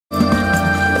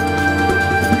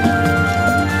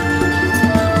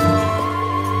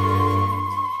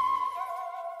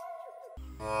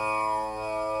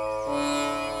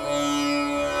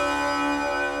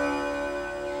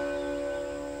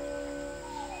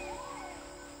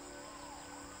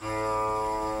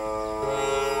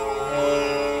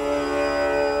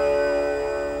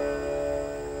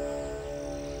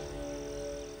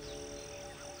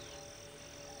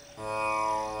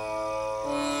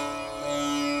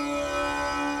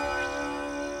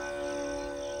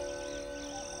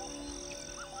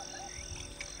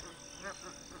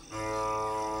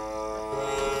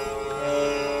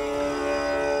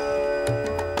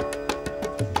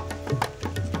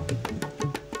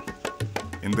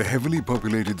In the heavily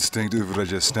populated state of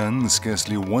Rajasthan,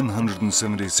 scarcely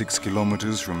 176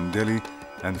 kilometers from Delhi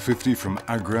and 50 from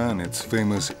Agra and its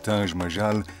famous Taj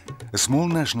Mahal, a small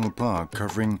national park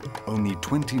covering only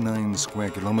 29 square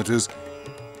kilometers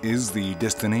is the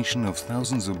destination of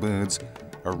thousands of birds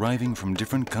arriving from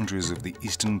different countries of the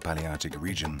Eastern Palearctic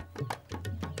region.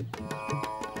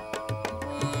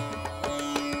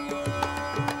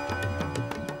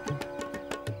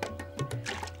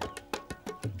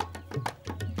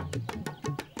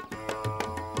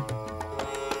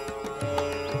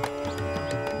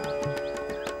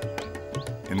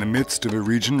 In the midst of a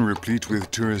region replete with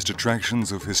tourist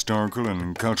attractions of historical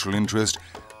and cultural interest,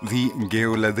 the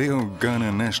Keoladeo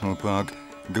Ghana National Park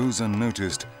goes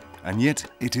unnoticed, and yet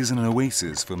it is an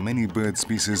oasis for many bird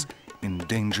species in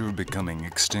danger of becoming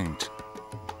extinct.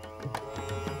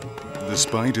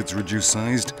 Despite its reduced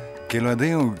size,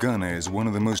 Keoladeo Ghana is one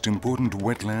of the most important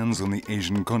wetlands on the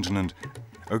Asian continent,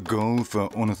 a goal for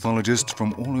ornithologists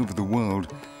from all over the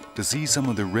world to see some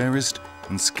of the rarest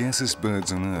and scarcest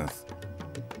birds on Earth.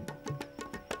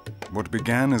 What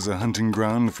began as a hunting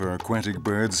ground for aquatic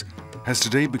birds has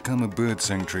today become a bird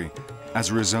sanctuary as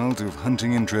a result of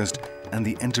hunting interest and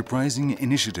the enterprising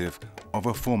initiative of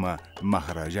a former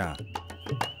Maharaja.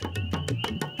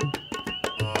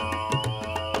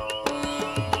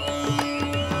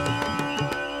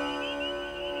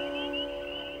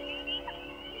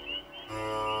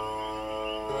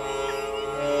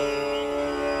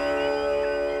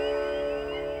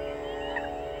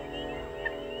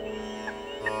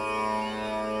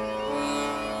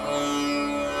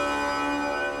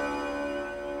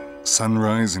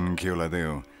 Sunrise in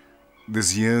Keoladeo.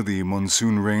 This year the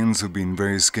monsoon rains have been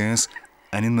very scarce,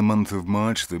 and in the month of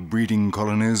March the breeding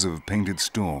colonies of painted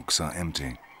storks are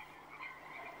empty.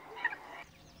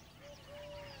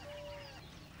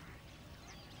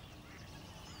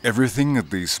 Everything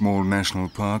at the small national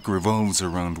park revolves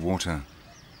around water.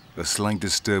 A slight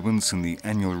disturbance in the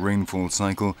annual rainfall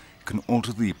cycle can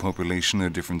alter the population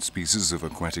of different species of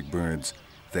aquatic birds,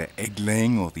 their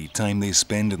egg-laying or the time they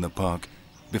spend in the park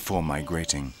before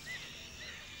migrating.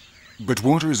 But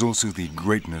water is also the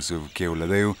greatness of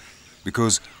Keoladeo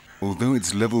because although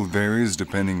its level varies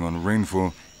depending on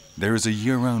rainfall, there is a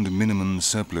year-round minimum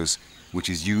surplus which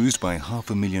is used by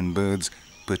 500,000 birds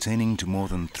pertaining to more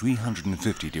than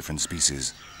 350 different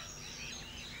species.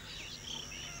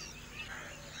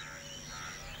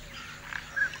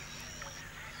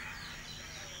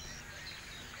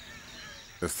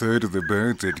 A third of the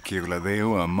birds at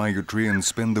Keoladeo are migratory and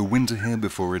spend the winter here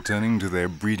before returning to their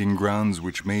breeding grounds,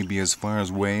 which may be as far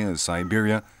away as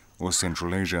Siberia or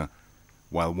Central Asia,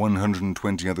 while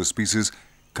 120 other species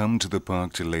come to the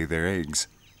park to lay their eggs.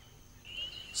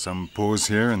 Some pause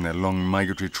here in their long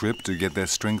migratory trip to get their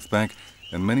strength back,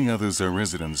 and many others are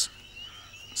residents.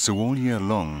 So all year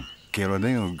long,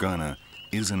 Keoladeo Ghana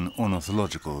is an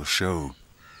ornithological show.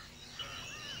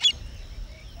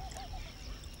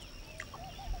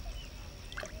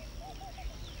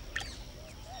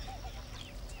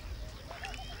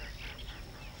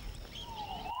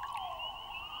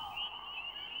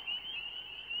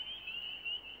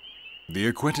 The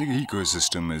aquatic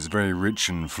ecosystem is very rich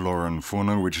in flora and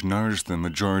fauna which nourish the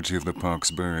majority of the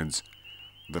park's birds.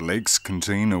 The lakes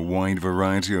contain a wide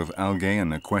variety of algae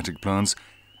and aquatic plants,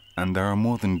 and there are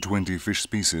more than 20 fish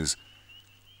species.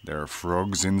 There are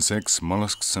frogs, insects,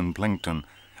 mollusks and plankton,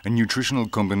 a nutritional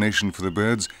combination for the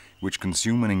birds which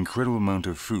consume an incredible amount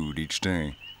of food each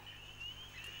day.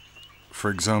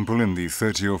 For example, in the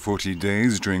 30 or 40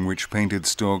 days during which painted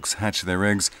storks hatch their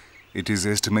eggs, it is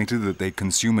estimated that they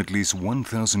consume at least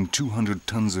 1,200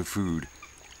 tons of food,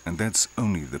 and that's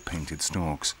only the painted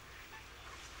storks.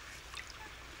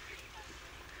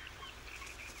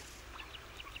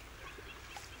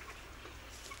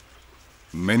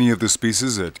 Many of the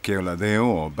species at Keoladeo,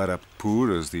 or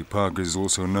Bharatpur as the park is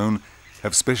also known,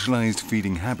 have specialized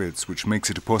feeding habits which makes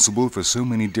it possible for so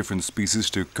many different species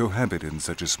to cohabit in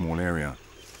such a small area.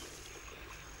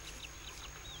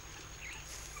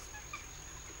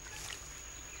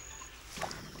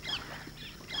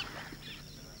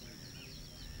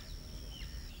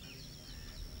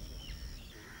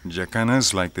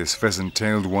 Jacanas like this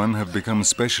pheasant-tailed one have become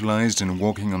specialized in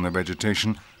walking on the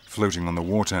vegetation, floating on the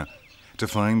water, to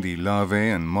find the larvae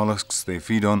and mollusks they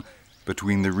feed on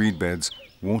between the reed beds,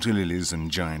 water lilies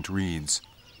and giant reeds.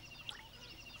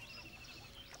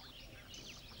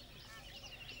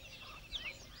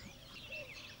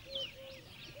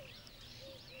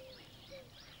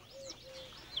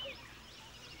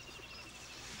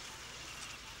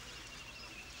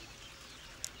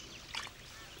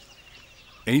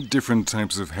 Eight different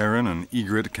types of heron and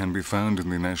egret can be found in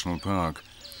the national park.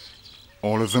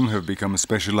 All of them have become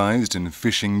specialized in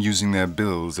fishing using their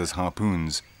bills as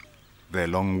harpoons. Their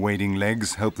long wading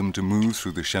legs help them to move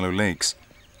through the shallow lakes.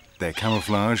 Their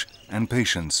camouflage and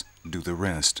patience do the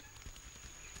rest.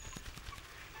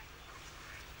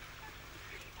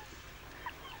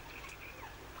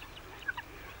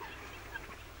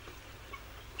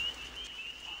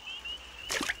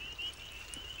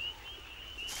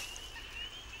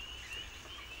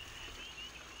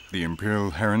 The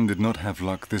imperial heron did not have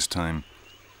luck this time.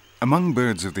 Among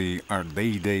birds of the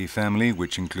Ardeidae family,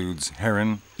 which includes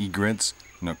heron, egrets,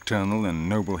 nocturnal and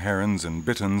noble herons and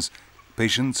bitterns,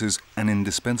 patience is an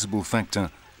indispensable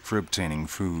factor for obtaining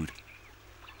food.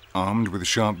 Armed with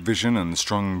sharp vision and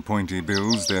strong pointy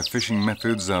bills, their fishing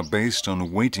methods are based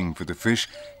on waiting for the fish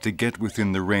to get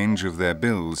within the range of their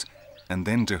bills and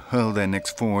then to hurl their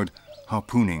necks forward,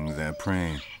 harpooning their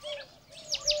prey.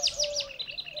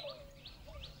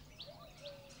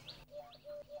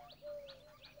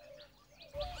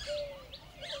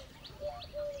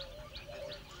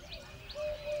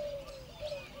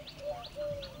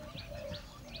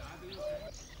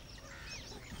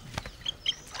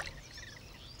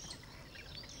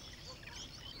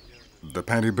 The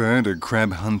paddy bird, a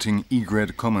crab-hunting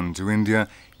egret common to India,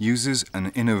 uses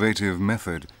an innovative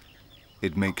method.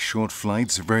 It makes short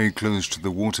flights very close to the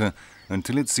water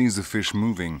until it sees the fish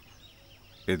moving.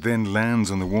 It then lands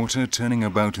on the water, turning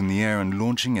about in the air and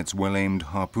launching its well-aimed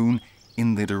harpoon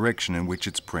in the direction in which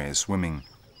its prey is swimming.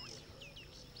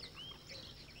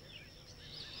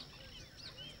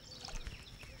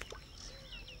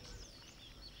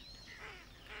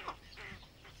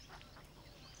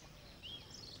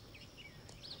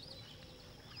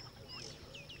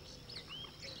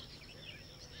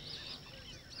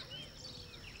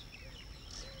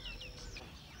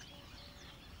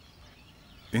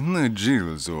 In the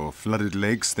gills or flooded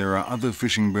lakes, there are other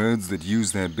fishing birds that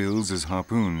use their bills as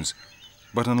harpoons,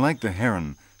 but unlike the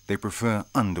heron, they prefer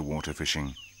underwater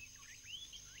fishing.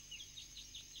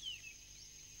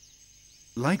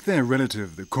 Like their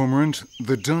relative, the cormorant,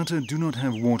 the darter do not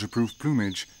have waterproof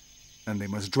plumage, and they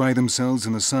must dry themselves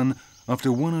in the sun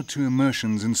after 1 or 2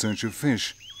 immersions in search of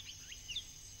fish.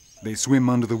 They swim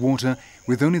under the water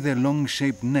with only their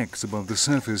long-shaped necks above the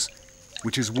surface,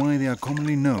 which is why they are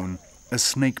commonly known as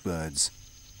snake birds.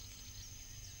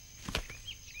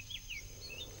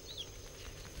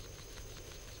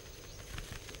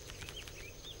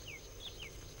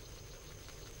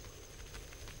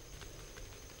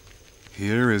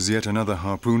 Here is yet another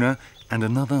harpooner and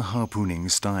another harpooning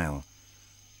style.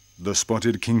 The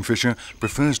spotted kingfisher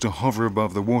prefers to hover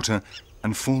above the water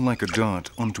and fall like a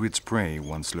dart onto its prey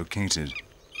once located.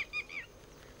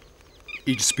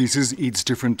 Each species eats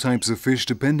different types of fish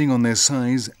depending on their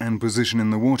size and position in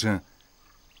the water.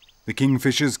 The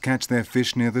kingfishers catch their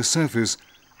fish near the surface,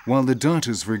 while the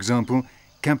darters, for example,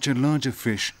 capture larger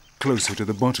fish closer to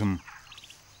the bottom.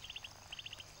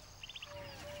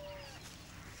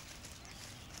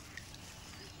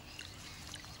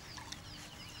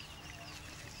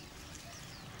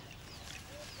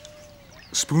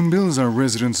 Spoonbills are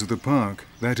residents of the park,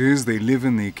 that is, they live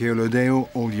in the Keoladeo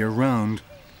all year round.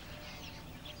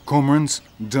 Cormorants,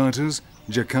 darters,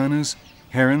 jacanas,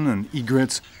 heron and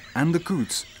egrets, and the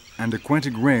coots and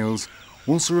aquatic rails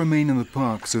also remain in the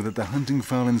park so that the hunting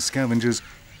fowl and scavengers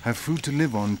have food to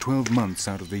live on 12 months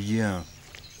out of the year.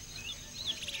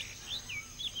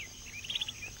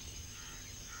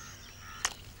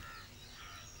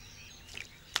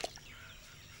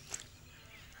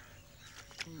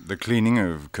 The cleaning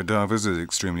of cadavers is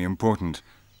extremely important.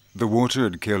 The water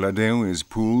at Keoladeo is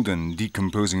pooled and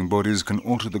decomposing bodies can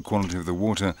alter the quality of the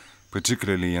water,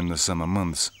 particularly in the summer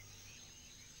months.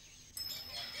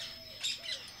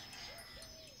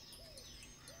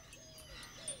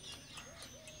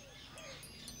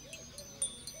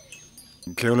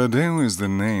 Keoladeo is the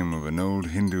name of an old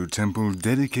Hindu temple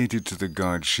dedicated to the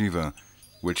god Shiva,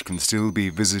 which can still be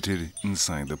visited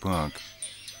inside the park.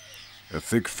 A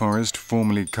thick forest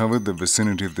formerly covered the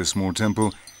vicinity of the small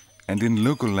temple, and in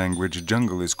local language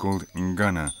jungle is called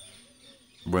Ngana.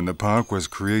 When the park was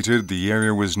created, the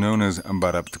area was known as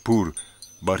Ambaraptpur,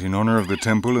 but in honor of the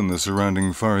temple and the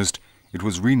surrounding forest, it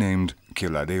was renamed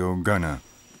Keoladeo Gana.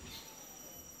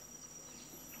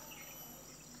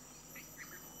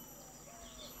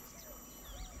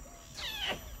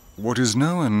 What is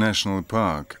now a national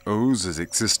park owes its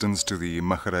existence to the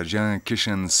Maharaja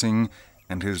Kishan Singh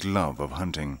and his love of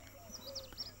hunting.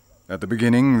 At the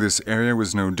beginning, this area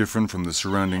was no different from the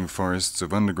surrounding forests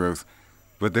of undergrowth,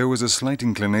 but there was a slight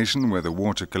inclination where the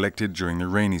water collected during the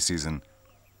rainy season.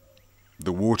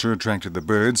 The water attracted the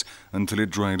birds until it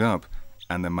dried up,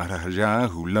 and the Maharaja,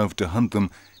 who loved to hunt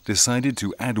them, decided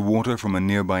to add water from a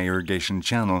nearby irrigation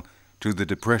channel to the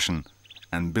depression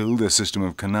and build a system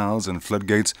of canals and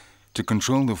floodgates to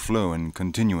control the flow and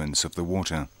continuance of the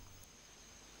water.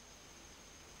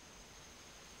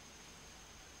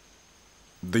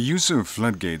 The use of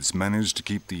floodgates managed to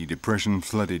keep the depression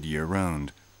flooded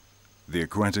year-round. The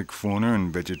aquatic fauna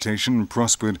and vegetation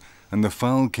prospered, and the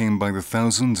fowl came by the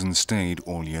thousands and stayed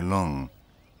all year long.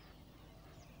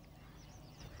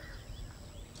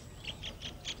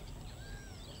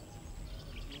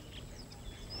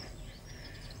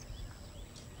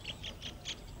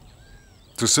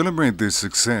 To celebrate the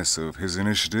success of his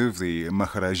initiative, the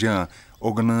Maharaja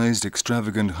organized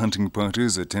extravagant hunting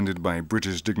parties attended by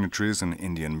British dignitaries and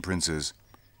Indian princes.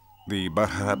 The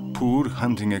Bharhatpur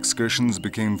hunting excursions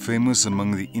became famous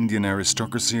among the Indian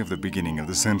aristocracy of the beginning of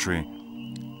the century.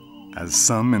 As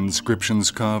some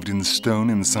inscriptions carved in stone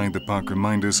inside the park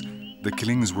remind us, the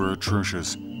killings were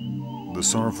atrocious. The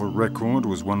sorrowful record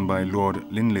was won by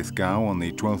Lord Linlithgow on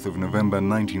the 12th of November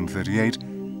 1938,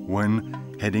 when,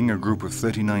 heading a group of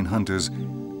 39 hunters,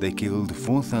 they killed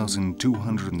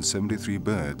 4,273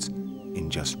 birds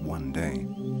in just one day.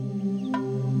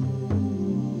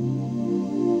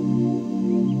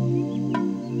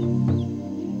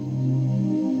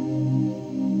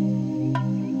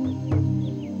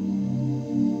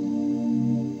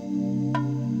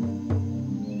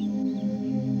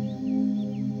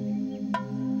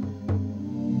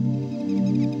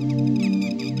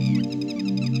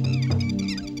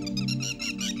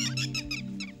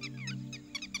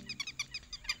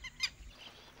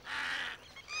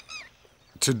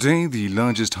 Today, the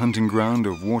largest hunting ground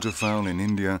of waterfowl in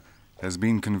India has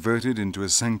been converted into a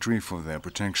sanctuary for their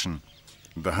protection.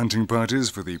 The hunting parties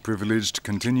for the privileged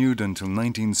continued until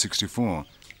 1964,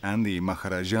 and the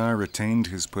Maharaja retained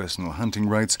his personal hunting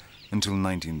rights until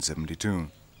 1972.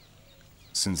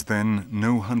 Since then,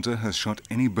 no hunter has shot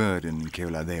any bird in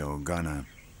Keoladeo, Ghana.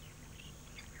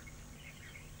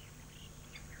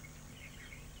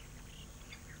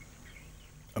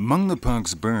 Among the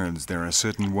park's birds, there are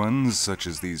certain ones, such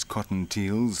as these cotton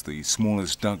teals, the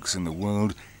smallest ducks in the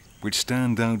world, which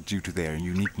stand out due to their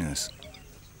uniqueness.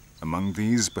 Among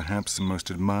these, perhaps the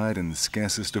most admired and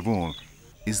scarcest of all,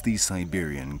 is the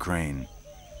Siberian crane.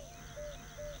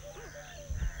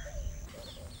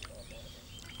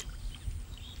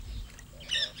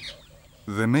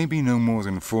 There may be no more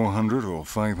than 400 or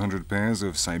 500 pairs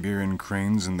of Siberian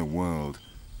cranes in the world.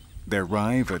 They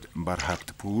arrive at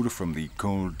Bharhatpur from the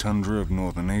cold tundra of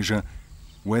northern Asia,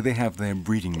 where they have their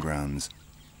breeding grounds.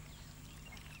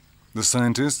 The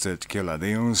scientists at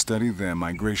Keoladeo study their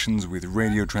migrations with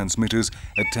radio transmitters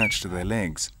attached to their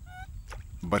legs.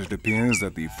 But it appears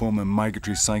that the former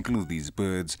migratory cycle of these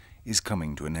birds is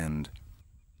coming to an end.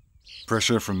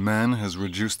 Pressure from man has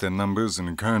reduced their numbers,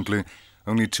 and currently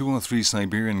only 2 or 3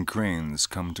 Siberian cranes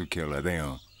come to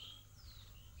Keoladeo.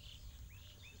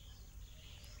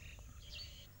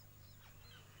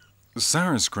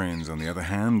 Saras cranes, on the other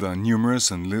hand, are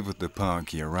numerous and live at the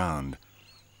park year-round.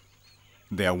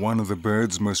 They are one of the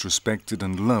birds most respected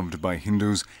and loved by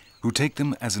Hindus, who take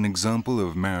them as an example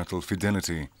of marital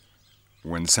fidelity.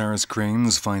 When Saras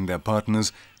cranes find their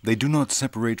partners, they do not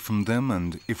separate from them,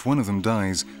 and if one of them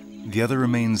dies, the other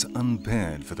remains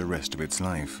unpaired for the rest of its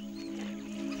life.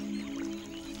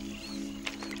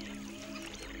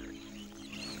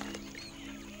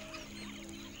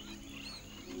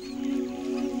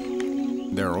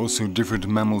 There are also different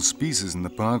mammal species in the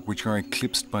park which are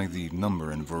eclipsed by the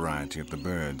number and variety of the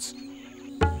birds.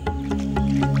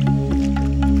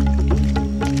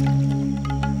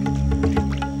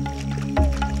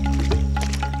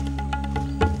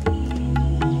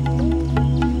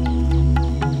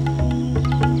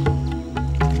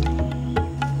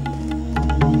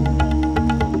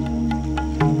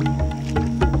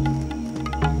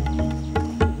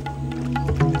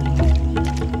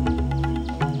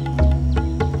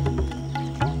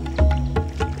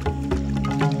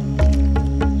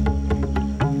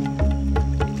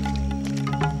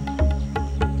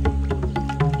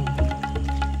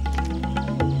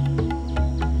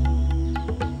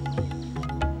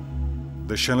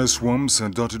 The shallow swamps are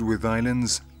dotted with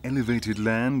islands, elevated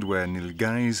land where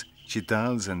nilgais,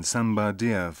 chitals and sambar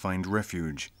deer find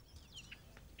refuge.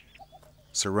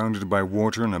 Surrounded by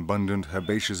water and abundant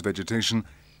herbaceous vegetation,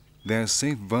 they are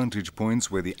safe vantage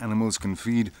points where the animals can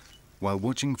feed while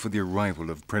watching for the arrival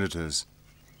of predators.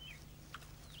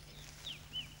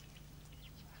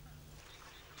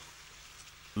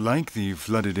 Like the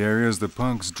flooded areas, the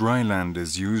park's dry land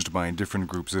is used by different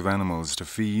groups of animals to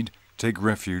feed, take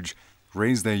refuge,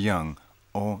 raise their young,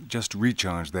 or just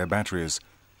recharge their batteries.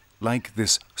 like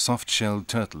this soft-shelled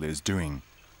turtle is doing.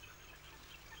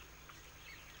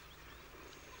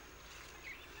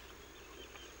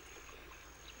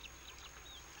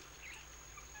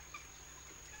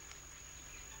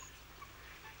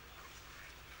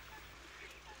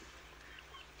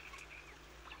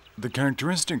 The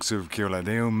characteristics of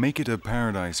Keoladeo make it a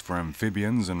paradise for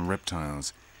amphibians and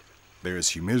reptiles. There is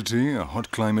humidity, a hot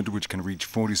climate which can reach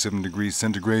 47 degrees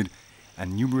centigrade,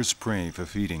 and numerous prey for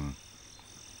feeding.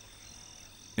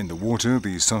 In the water,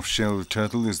 the soft-shelled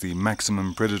turtle is the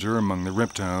maximum predator among the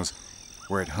reptiles,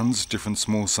 where it hunts different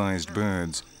small-sized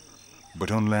birds. But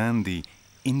on land, the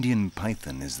Indian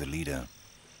python is the leader.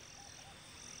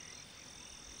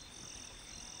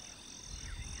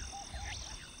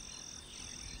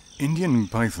 Indian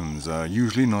pythons are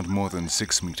usually not more than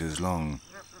 6 meters long.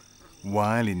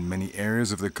 While in many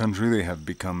areas of the country they have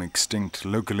become extinct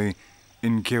locally,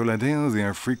 in Keoladeo they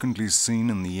are frequently seen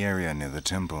in the area near the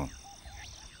temple.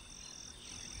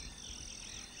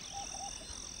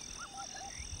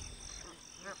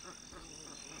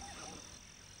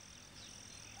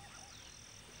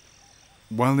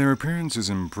 While their appearance is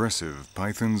impressive,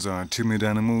 pythons are timid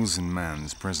animals in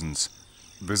man's presence.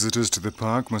 Visitors to the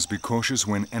park must be cautious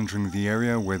when entering the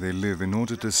area where they live in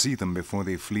order to see them before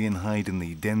they flee and hide in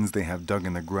the dens they have dug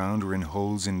in the ground or in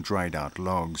holes in dried-out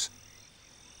logs.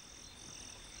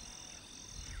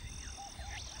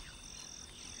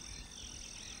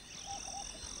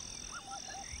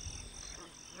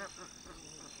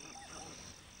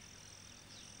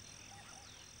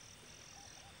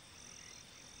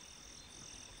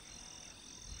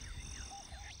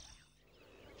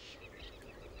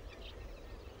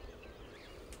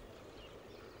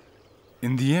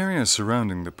 In the area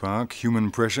surrounding the park, human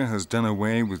pressure has done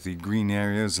away with the green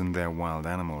areas and their wild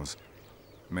animals.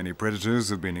 Many predators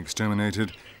have been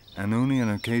exterminated, and only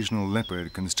an occasional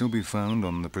leopard can still be found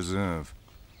on the preserve.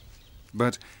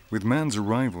 But with man's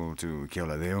arrival to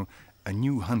Keoladeo, a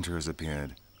new hunter has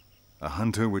appeared. A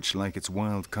hunter which, like its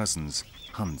wild cousins,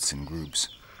 hunts in groups.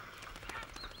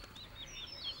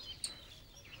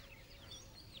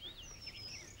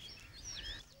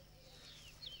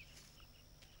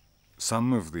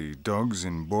 Some of the dogs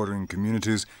in bordering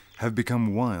communities have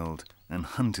become wild and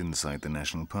hunt inside the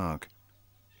national park.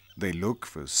 They look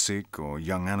for sick or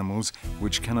young animals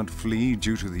which cannot flee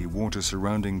due to the water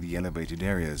surrounding the elevated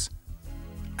areas,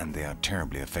 and they are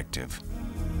terribly effective.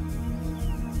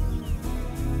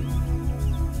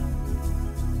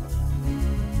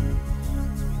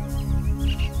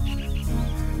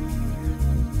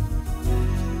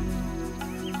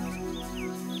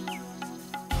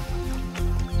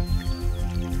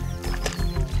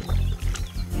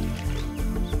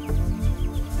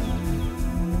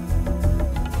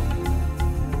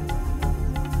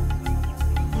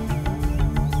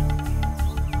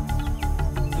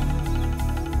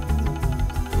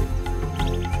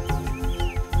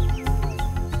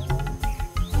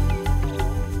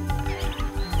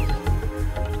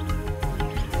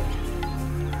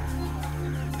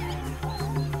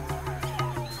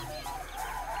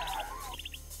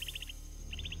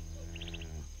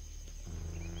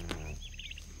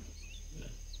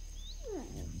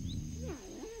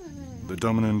 The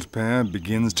dominant pair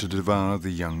begins to devour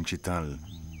the young chital.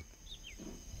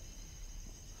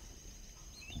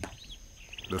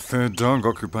 The third dog,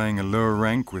 occupying a lower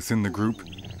rank within the group,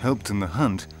 helped in the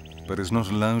hunt, but is not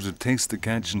allowed to taste the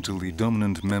catch until the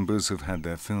dominant members have had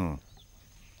their fill.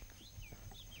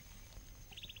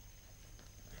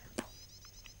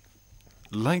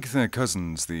 Like their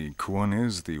cousins, the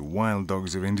Kuonis, the wild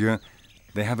dogs of India,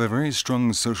 they have a very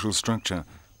strong social structure,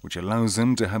 which allows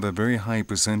them to have a very high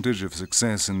percentage of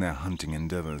success in their hunting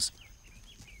endeavors.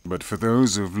 But for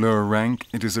those of lower rank,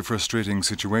 it is a frustrating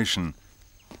situation,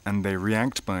 and they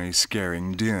react by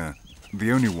scaring deer,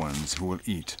 the only ones who will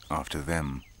eat after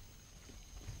them.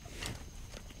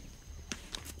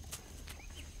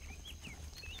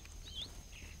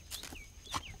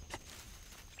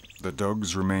 The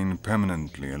dogs remain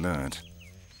permanently alert.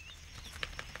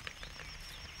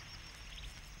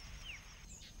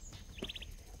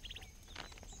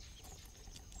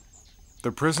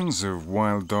 The presence of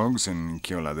wild dogs in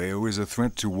Keoladeo is a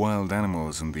threat to wild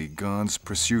animals, and the guards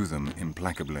pursue them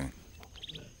implacably.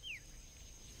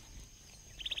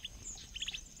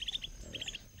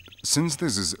 Since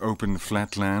this is open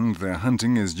flat land, their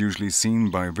hunting is usually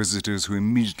seen by visitors who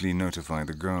immediately notify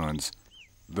the guards.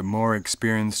 The more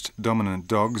experienced dominant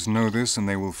dogs know this and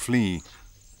they will flee,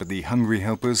 but the hungry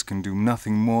helpers can do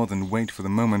nothing more than wait for the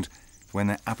moment when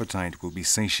their appetite will be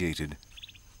satiated.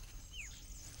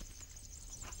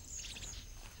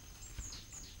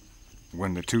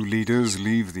 When the two leaders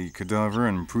leave the cadaver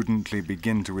and prudently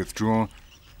begin to withdraw,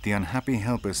 the unhappy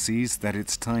helper sees that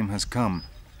its time has come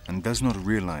and does not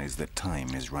realize that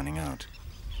time is running out.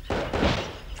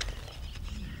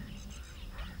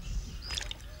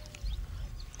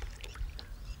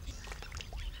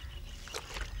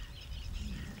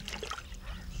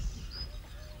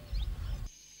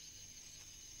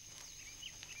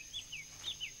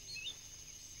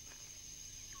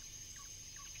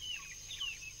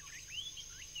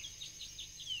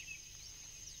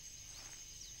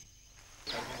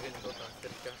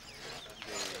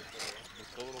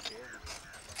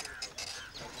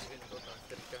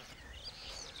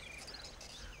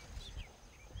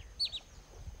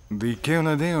 The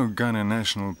Keoladeo Ghana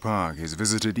National Park is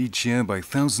visited each year by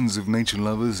thousands of nature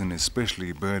lovers and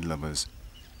especially bird lovers.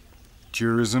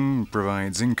 Tourism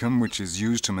provides income which is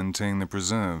used to maintain the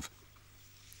preserve.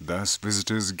 Thus,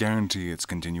 visitors guarantee its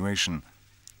continuation.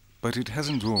 But it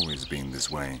hasn't always been this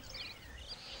way.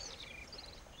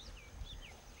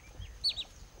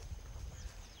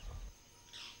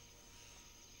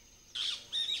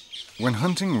 When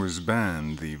hunting was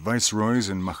banned, the viceroys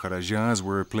and maharajas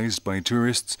were replaced by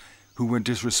tourists who were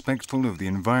disrespectful of the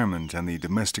environment and the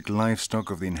domestic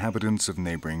livestock of the inhabitants of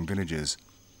neighboring villages.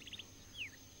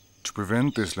 To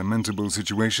prevent this lamentable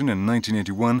situation, in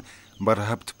 1981,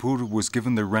 Barahaptpur was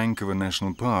given the rank of a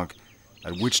national park,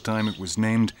 at which time it was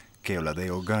named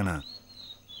Keoladeo Ghana.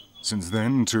 Since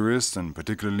then, tourists, and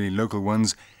particularly local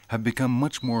ones, have become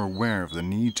much more aware of the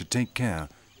need to take care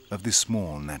of this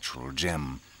small natural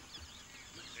gem.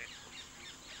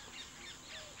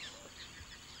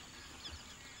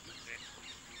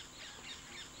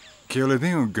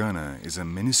 Keoladeo Ghana is a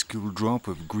minuscule drop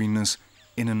of greenness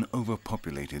in an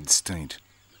overpopulated state.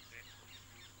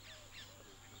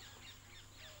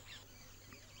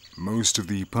 Most of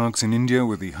the parks in India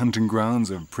were the hunting grounds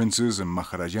of princes and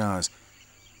maharajas,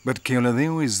 but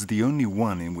Keoladeo is the only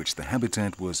one in which the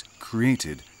habitat was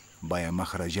created by a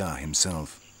maharaja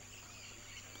himself.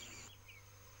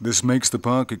 This makes the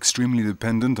park extremely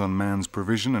dependent on man's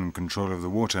provision and control of the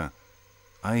water,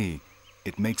 i.e.,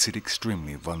 it makes it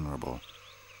extremely vulnerable.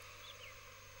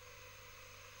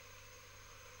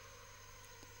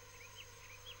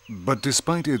 But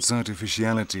despite its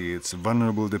artificiality, its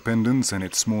vulnerable dependence and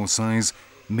its small size,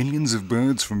 millions of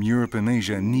birds from Europe and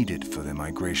Asia need it for their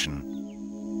migration.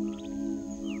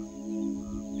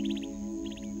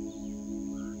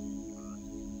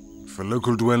 For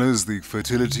local dwellers, the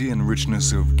fertility and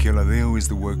richness of Keoladeo is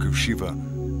the work of Shiva,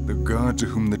 the god to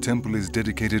whom the temple is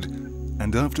dedicated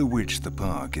and after which the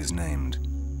park is named.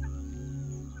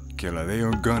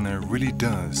 Keoladeo Ghana really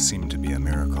does seem to be a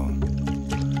miracle.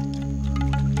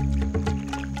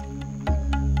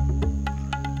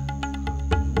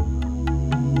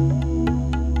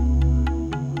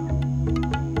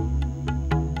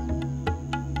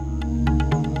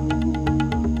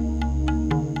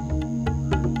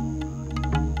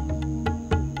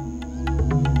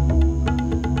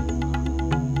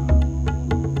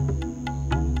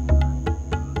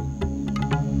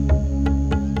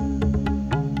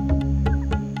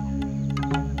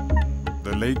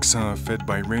 Lakes are fed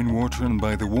by rainwater and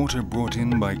by the water brought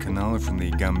in by canal from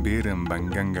the Gambhir and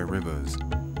Banganga rivers.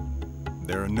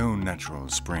 There are no natural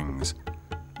springs.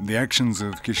 The actions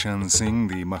of Kishan Singh,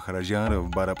 the Maharaja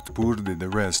of Barahaptpur, did the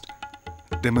rest,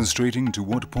 demonstrating to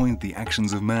what point the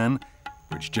actions of man,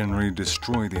 which generally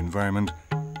destroy the environment,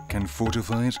 can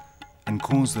fortify it and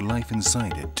cause the life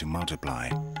inside it to multiply.